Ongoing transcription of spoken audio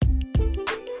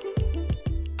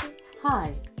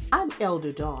Hi, I'm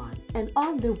Elder Dawn, and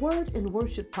on the Word and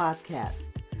Worship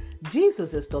podcast,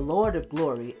 Jesus is the Lord of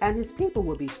glory, and his people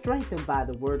will be strengthened by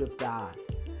the Word of God.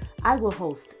 I will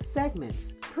host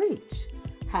segments, preach,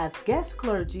 have guest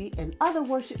clergy, and other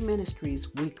worship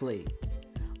ministries weekly.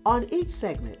 On each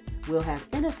segment, we'll have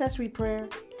intercessory prayer,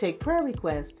 take prayer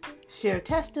requests, share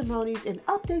testimonies, and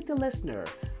update the listener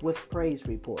with praise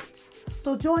reports.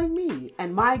 So join me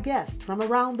and my guests from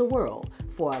around the world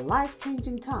for a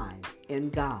life-changing time in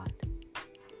God.